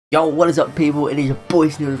Yo, what is up people, it is your boy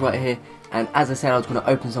Sneebles right here, and as I said I was going to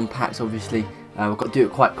open some packs obviously. We've got to do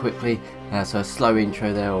it quite quickly, so a slow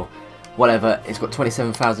intro there or whatever. It's got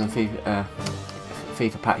 27,000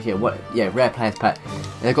 FIFA packs here, rare players pack.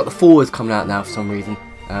 And they've got the forwards coming out now for some reason.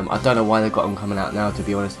 I don't know why they've got them coming out now, to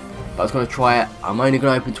be honest, but I was going to try it. I'm only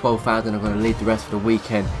going to open 12,000, I'm going to leave the rest for the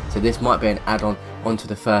weekend, so this might be an add-on onto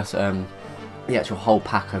the first, the actual whole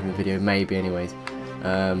pack opening video, maybe anyways.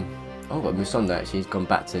 I've got Musonda actually, he's gone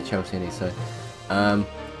back to Chelsea, so I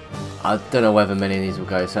don't know whether many of these will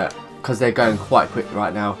go, so because they're going quite quick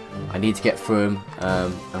right now, I need to get through them.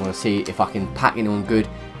 I'm going to see if I can pack anyone good.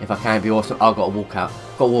 If I can, it'd be awesome. I've got a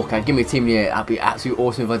walkout, give me a team of the year, that'd be absolutely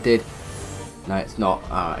awesome if I did. No, it's not.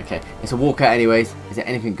 Alright, okay, it's a walkout anyways. Is it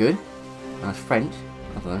anything good? That's French,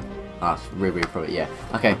 I don't know. Ah, it's Ribery probably, yeah.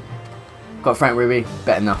 Okay, got Frank Ribery,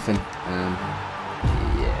 better than nothing.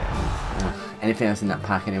 Anything else in that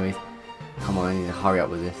pack anyways? Come on, I need to hurry up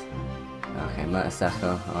with this. Okay,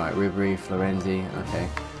 Mertesacker, alright, Ribery, Florenzi, okay.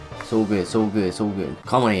 It's all good, it's all good, it's all good.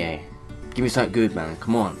 Come on EA. Give me something good, man,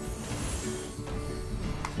 come on.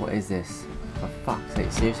 What is this? For fuck's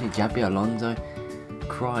sake, seriously? Jabi Alonso?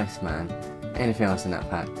 Christ, man. Anything else in that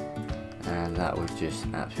pack? And that was just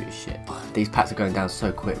absolute shit. Oh, these packs are going down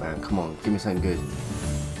so quick, man. Come on, give me something good.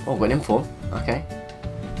 Oh, got an info. Okay.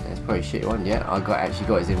 It's probably a shitty one, yeah. I actually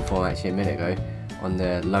got his info actually a minute ago on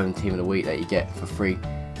the loan team of the week that you get for free.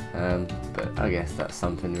 But I guess that's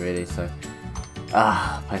something really, so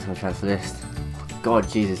place my transfer list. God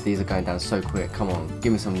Jesus, these are going down so quick. Come on,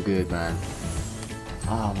 give me something good, man.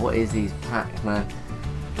 What is these packs, man?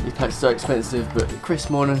 These packs are so expensive, but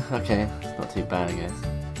Chris Morner, okay, it's not too bad I guess.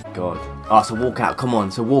 God. It's a walkout, come on,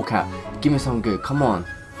 it's a walkout. Give me something good, come on.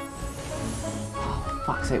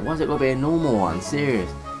 Fuck's sake, why's it got to be a normal one? Serious.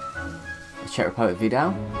 Czech Republic,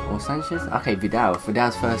 Vidal or Sanchez? Okay, Vidal.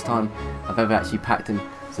 Vidal's first time I've ever actually packed him,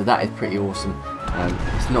 so that is pretty awesome.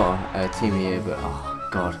 It's not a team of the year, but oh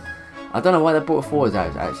god, I don't know why they brought forwards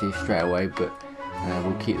out actually straight away, but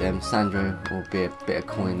we'll keep them. Sandro will be a bit of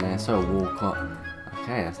coin there. So Walcott.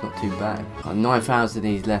 Okay, that's not too bad. Got 9,000 of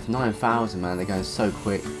these left. 9,000, man. They're going so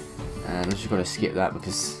quick, and I'm just going to skip that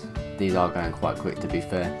because these are going quite quick. To be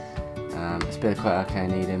fair, it's a bit of quite okay. I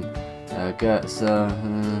need him. Gertz,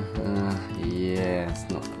 yeah,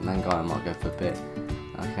 it's not Nangai. I might go for a bit.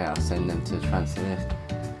 Okay, I'll send them to the transfer list.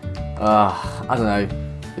 I don't know.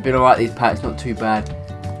 They've been alright, these packs, not too bad.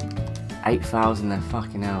 8,000, they're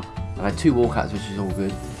fucking hell. I've had 2 walkouts, which is all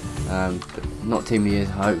good. But not team of the year,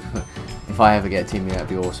 I hope. If I ever get a team of the year,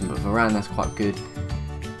 that'd be awesome. But Varane, that's quite good.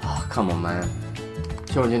 Come on, man.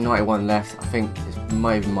 291 left. I think it's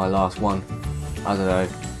maybe my last one. I don't know.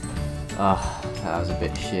 That was a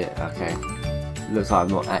bit shit. Okay, looks like I'm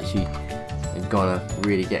not actually gonna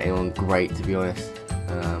really get on great, to be honest.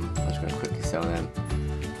 I'm just gonna quickly sell them.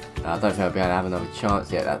 I don't think I'll be able to have another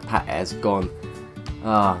chance yet. That pack has gone.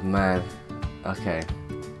 Oh man. Okay.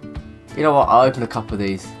 You know what? I'll open a couple of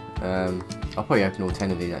these. I'll probably open all 10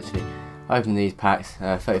 of these actually. I'll open these packs,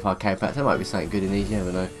 35k packs. There might be something good in these. You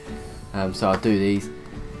never know. So I'll do these.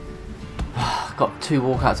 Got 2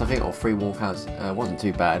 walkouts, I think, or 3 walkouts. Wasn't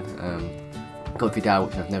too bad. Got Vidal,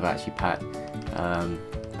 which I've never actually packed,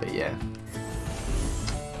 but yeah,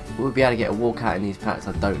 we'll be able to get a walkout in these packs.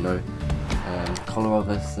 I don't know. Kolarov,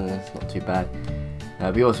 it's not too bad.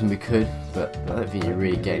 It'd be awesome if we could, but I don't think you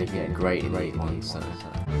really get anything great in these ones. So.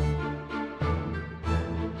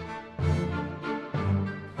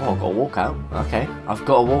 Oh, I've got a walkout. Okay, I've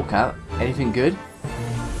got a walkout. Anything good?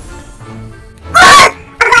 I've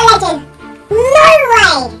got a legend. No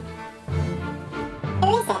way. Who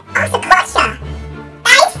is it? Oh, it's a Kocha!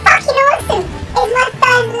 That is fucking awesome! It's my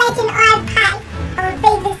first legend I've packed on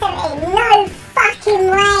FIFA 17. No fucking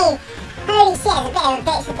way! Holy shit, it's a bit of a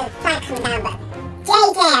bitch with the flag coming down, but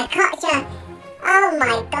JJ, Kocha! Oh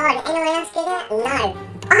my god, anyone else do that? No.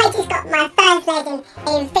 I just got my first legend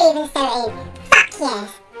in FIFA 17. Fuck yes!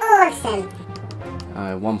 Awesome!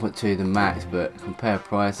 1.2 the max, but compare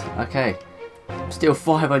price. Okay. Still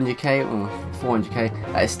 500k or 400k.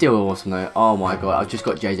 That is still awesome though. Oh my god, I've just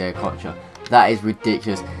got JJ Kocha. That is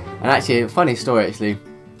ridiculous. And actually, a funny story actually.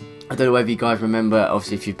 I don't know whether you guys remember,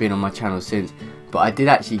 obviously if you've been on my channel since, but I did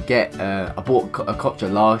actually get, I bought a Kocha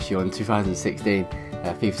last year in 2016,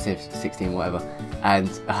 FIFA 16 whatever, and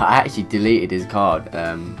I actually deleted his card.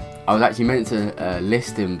 I was actually meant to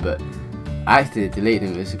list him, but I actually deleted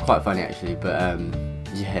him. It's quite funny actually, but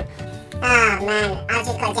yeah. Oh man, I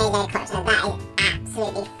just got JJ Kocha. That is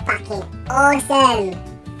absolutely fucking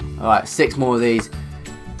awesome. Alright, 6 more of these.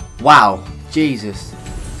 Wow, Jesus.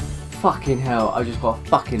 Fucking hell, I just got a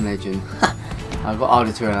fucking legend. I've got Arda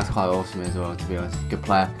and that's quite awesome as well, to be honest. Good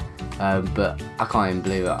player. but I can't even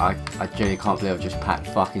believe it. I genuinely can't believe I've just packed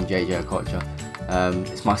fucking JJ Okocha.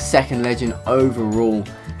 It's my second legend overall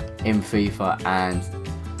in FIFA, and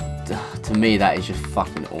to me that is just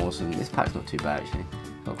fucking awesome. This pack's not too bad actually.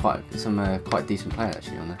 Got some quite decent players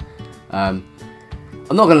actually on there.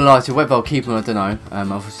 I'm not gonna lie to you, whether I'll keep them I don't know.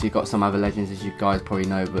 Obviously got some other legends as you guys probably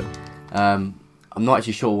know, but I'm not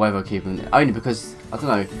actually sure whether I'll keep them. Only because I don't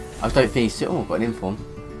know. I don't think he's oh, I've got an inform.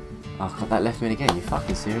 Oh god, that left me again. You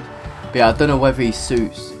fucking serious? But yeah, I don't know whether he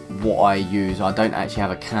suits what I use. I don't actually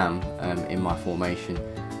have a cam in my formation.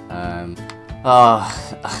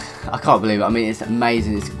 I can't believe it. I mean, it's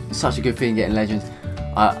amazing. It's such a good feeling getting legends.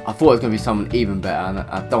 I thought it was going to be someone even better, and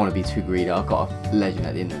I don't want to be too greedy. I've got a legend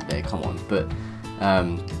at the end of the day, come on. But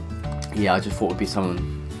yeah, I just thought it would be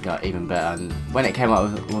someone even better. And when it came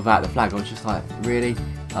out without the flag, I was just like, really?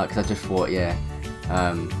 Because I just thought, yeah,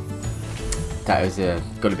 that was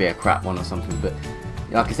got to be a crap one or something. But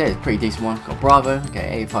like I said, it's a pretty decent one. Got Bravo,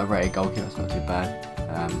 okay, 85 rated goalkeeper, that's not too bad.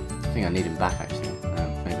 I think I need him back actually.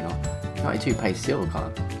 Maybe not. 92 pace silver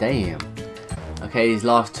card. Damn. Okay, these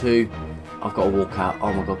last two, I've got to walk out.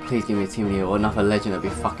 Oh my god, please give me a team of the year or another legend. That'd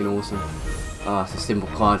be fucking awesome. Oh, it's a simple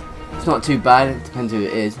card. It's not too bad. It depends who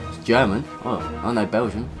it is. It's German. Oh no,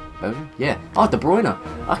 Belgium. Belgium? Yeah. Oh, De Bruyne.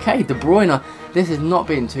 Okay, De Bruyne. This has not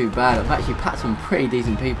been too bad. I've actually packed some pretty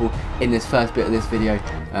decent people in this first bit of this video.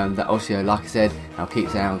 That also, like I said, I'll keep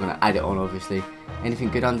saying I'm going to add it on, obviously. Anything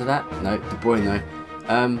good under that? No, De Bruyne though.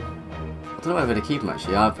 I don't know whether to keep him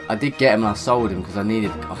actually. I did get him and I sold him because I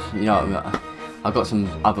needed, you know, I got some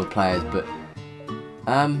other players, but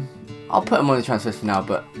I'll put them on the transfers for now.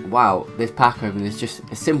 But wow, this pack opening is just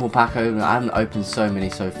a simple pack opening. I haven't opened so many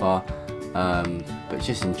so far, but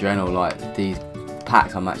just in general, like these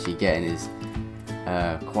packs I'm actually getting is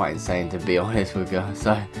quite insane, to be honest with you.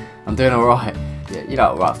 So I'm doing alright. Yeah, you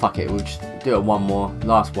know, right, fuck it, we'll just do it one more,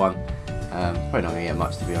 last one. Probably not gonna get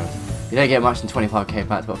much, to be honest. You don't get much in 25k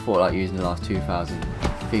packs, but I thought like using the last 2,000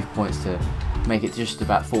 FIFA points to make it just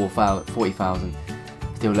about 40,000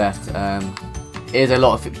 still left. It is a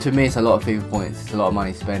lot of, to me it's a lot of FIFA points, it's a lot of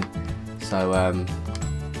money spent. So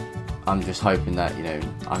I'm just hoping that, you know,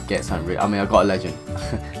 I get something. I mean, I've got a legend,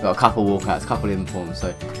 got a couple walkouts, a couple informs,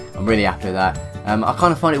 so I'm really happy with that. I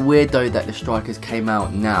kind of find it weird though that the strikers came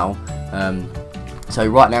out now. So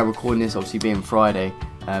right now, recording this, obviously being Friday,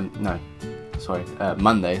 no, sorry,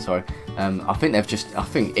 Monday, sorry. I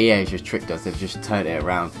think EA has just tricked us. They've just turned it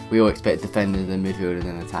around. We all expect defenders and midfielders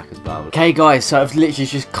and attackers, but okay, guys. So I've literally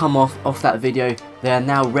just come off that video. They are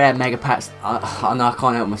now rare mega packs. I know I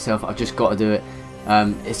can't help myself. I've just got to do it.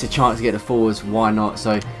 It's a chance to get the forwards. Why not?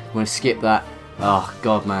 So I'm gonna skip that. Oh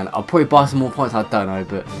god, man. I'll probably buy some more points. I don't know,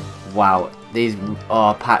 but wow, these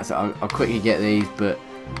are packs. I'll quickly get these, but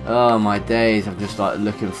oh my days. I'm just like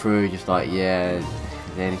looking through, just like, yeah. Is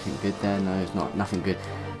there anything good there? No, it's not. Nothing good.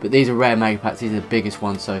 But these are rare mega packs. These are the biggest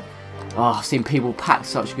ones. So, oh, I've seen people pack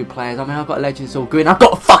such good players. I mean, I've got legends all good. I've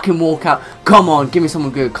got a fucking walkout. Come on, give me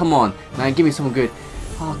someone good. Come on, man, give me someone good.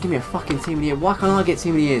 Oh, give me a fucking team of the year. Why can't I get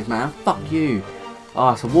team of the years, man? Fuck you.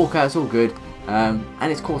 Oh, so walkout's all good. And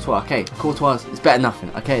it's Courtois. Okay, Courtois is better than nothing.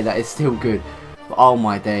 Okay, that is still good. But oh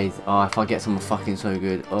my days. Oh, if I get someone fucking so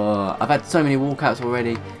good. Oh, I've had so many walkouts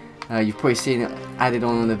already. You've probably seen it added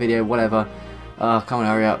on the video. Whatever. Oh, come on,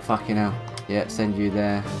 hurry up. Fucking hell. Yeah, send you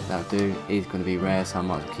there. That'll do. He's going to be rare, so I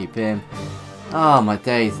might as well keep him. Oh, my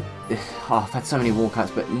days. Oh, I've had so many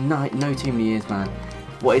walkouts, but no team of the years, man.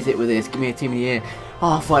 What is it with this? Give me a team of the year.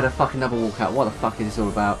 Oh, I thought I had a fucking another walkout. What the fuck is this all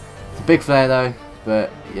about? It's a big flare, though.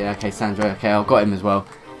 But, yeah, okay, Sandro. Okay, I've got him as well.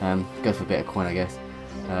 Go for a bit of coin, I guess.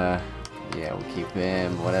 Yeah, we'll keep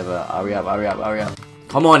him. Whatever. Hurry up, hurry up, hurry up.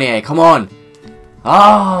 Come on here, come on.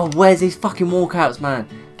 Oh, where's these fucking walkouts, man?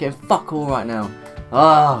 Getting fuck all right now.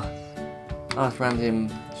 Oh. Oh, it's Ramsey and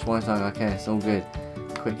Schweinsteiger. Okay, it's all good.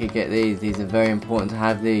 Quickly get these. These are very important to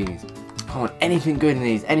have these. Come on, anything good in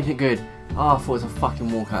these. Anything good. Oh, I thought it was a fucking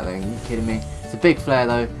walkout there. Are you kidding me? It's a big flare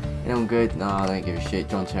though. Anyone good? No, I don't give a shit.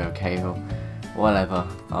 John Terry Cahill. Whatever.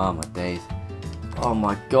 Oh, my days. Oh,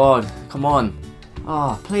 my God. Come on.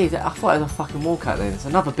 Oh, please. I thought it was a fucking walkout then. It's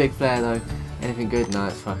another big flare though. Anything good? No,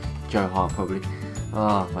 it's fucking Joe Hart probably.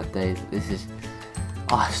 Oh, my days. This is...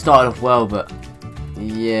 Oh, it started off well, but...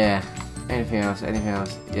 Yeah... Anything else? Anything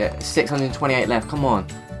else? Yeah, 628 left. Come on.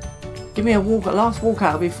 Give me a walkout. Last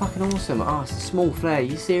walkout would be fucking awesome. Oh, it's a small flare. Are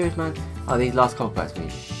you serious, man? Oh, these last couple packs mean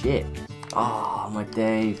shit. Oh, my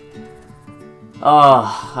days.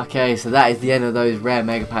 Oh, okay. So that is the end of those rare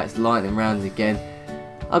mega packs lightning rounds again.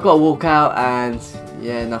 I got a walkout and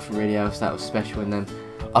yeah, nothing really else that was special in them.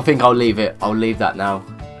 I think I'll leave it. I'll leave that now.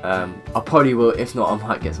 I probably will. If not, I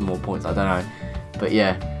might get some more points. I don't know. But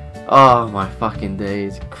yeah. Oh my fucking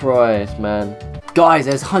days. Christ, man. Guys,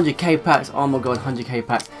 there's 100k packs. Oh my god, 100k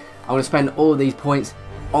packs. I'm going to spend all these points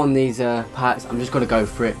on these packs. I'm just going to go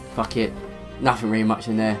for it. Fuck it. Nothing really much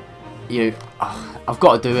in there. I've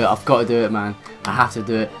got to do it. I've got to do it, man. I have to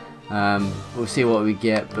do it. We'll see what we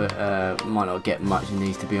get, but might not get much in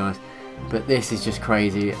these, to be honest. But this is just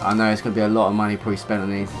crazy. I know it's going to be a lot of money probably spent on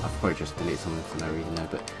these. I'll probably just delete some of them for no reason though,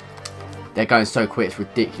 but they're going so quick, it's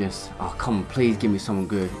ridiculous. Oh, come on, please give me someone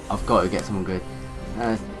good. I've got to get someone good.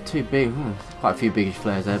 Too big. Quite a few biggish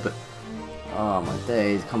flares there, but oh my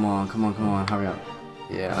days. Come on, come on, come on, hurry up.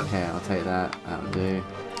 Yeah, okay, I'll take that. That'll do.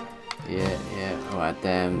 Yeah, alright,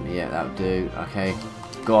 them. Yeah, that'll do. Okay.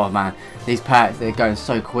 God, man, these packs, they're going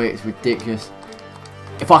so quick, it's ridiculous.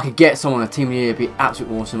 If I could get someone a team of the year, it'd be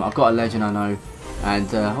absolutely awesome. I've got a legend, I know. And,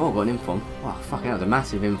 oh, I've got an inform. Oh, fucking hell, that was a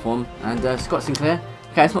massive inform. And Scott Sinclair.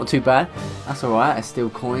 Okay, it's not too bad. That's alright. It's still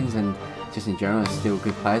coins, and just in general, it's still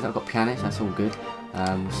good players. I've got pianists, that's all good.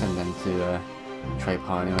 We'll send them to trade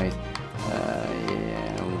pile anyways.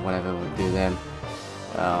 Yeah, whatever, we'll do them.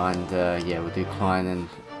 Yeah, we'll do Klein and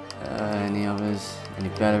any others. Any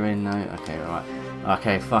Bellerin? No? Okay, alright.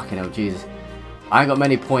 Okay, fucking hell, Jesus. I ain't got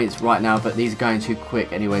many points right now, but these are going too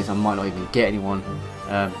quick anyways. I might not even get anyone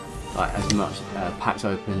like as much packs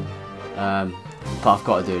open. But I've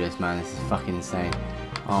got to do this, man. This is fucking insane.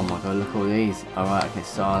 Oh my god, look at all these. Alright, okay,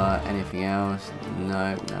 Sala. Anything else?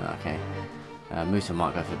 No, okay. Musa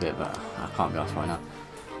might go for a bit, but I can't be asked right now.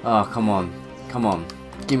 Oh, come on. Come on.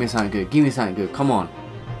 Give me something good. Give me something good. Come on.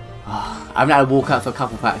 Oh, I haven't had a walkout for a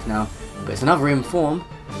couple packs now, but it's another inform,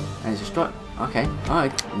 and it's a strike. Okay,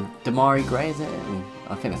 alright. Damari Gray, is it?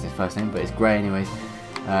 I think that's his first name, but it's Gray anyways.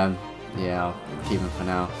 Yeah, I'll keep him for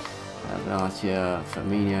now. Valencia,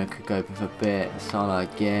 Firmino could go for a bit. Salah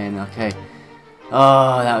again. Okay.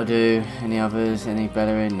 Oh, that'll do. Any others? Any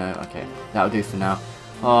Bellerin? No. Okay, that'll do for now.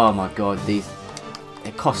 Oh my god, these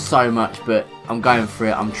it costs so much, but I'm going for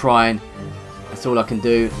it. I'm trying. That's all I can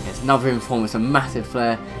do. It's another inform. It's a massive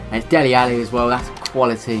flare, and it's Dele Alli as well. That's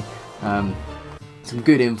quality. Some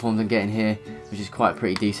good informs I'm getting here, which is quite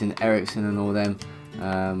pretty decent. Ericsson and all them.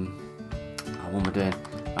 What am I doing?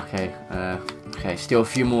 Okay. Okay, still a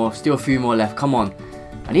few more left. Come on.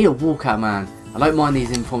 I need a walkout, man. I don't mind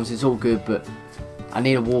these informs, it's all good, but I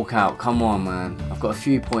need a walkout. Come on, man. I've got a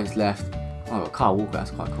few points left. Oh, I've got Carl Walker,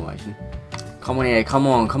 that's quite cool actually. Come on here, come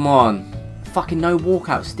on, come on. Fucking no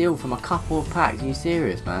walkout still from a couple of packs. Are you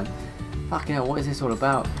serious, man? Fucking hell, what is this all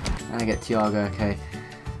about? And I get Thiago, okay.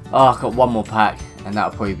 Oh, I've got one more pack, and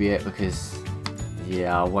that'll probably be it, because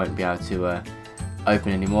yeah, I won't be able to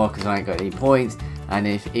open anymore because I ain't got any points. And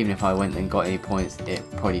even if I went and got any points, I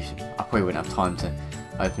probably wouldn't have time to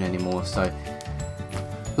open anymore. So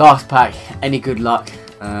last pack, any good luck,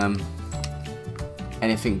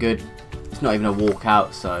 anything good. It's not even a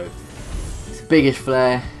walkout, so it's a biggish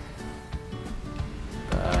flare.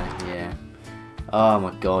 Yeah. Oh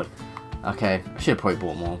my god. Okay, I should have probably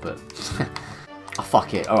bought more, but oh,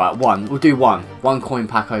 fuck it. Alright, we'll do one coin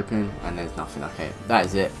pack opening, and there's nothing. Okay, that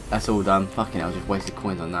is it. That's all done. Fucking hell, I just wasted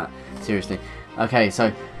coins on that. Seriously. Okay,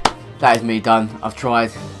 so that is me done. I've tried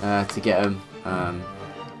to get them.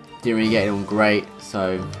 Didn't really get it on great,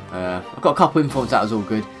 so I've got a couple informs. That was all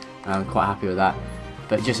good. I'm quite happy with that.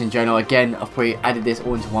 But just in general, again, I've probably added this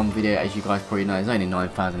all into one video, as you guys probably know. There's only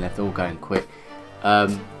 9,000 left, all going quick.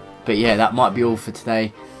 But yeah, that might be all for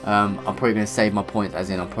today. I'm probably going to save my points,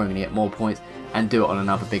 as in I'm probably going to get more points and do it on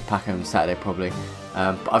another big pack on Saturday probably.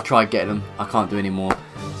 But I've tried getting them. I can't do any more.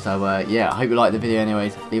 So yeah, I hope you liked the video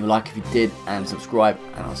anyways. Leave a like if you did, and subscribe,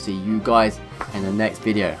 and I'll see you guys in the next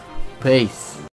video. Peace.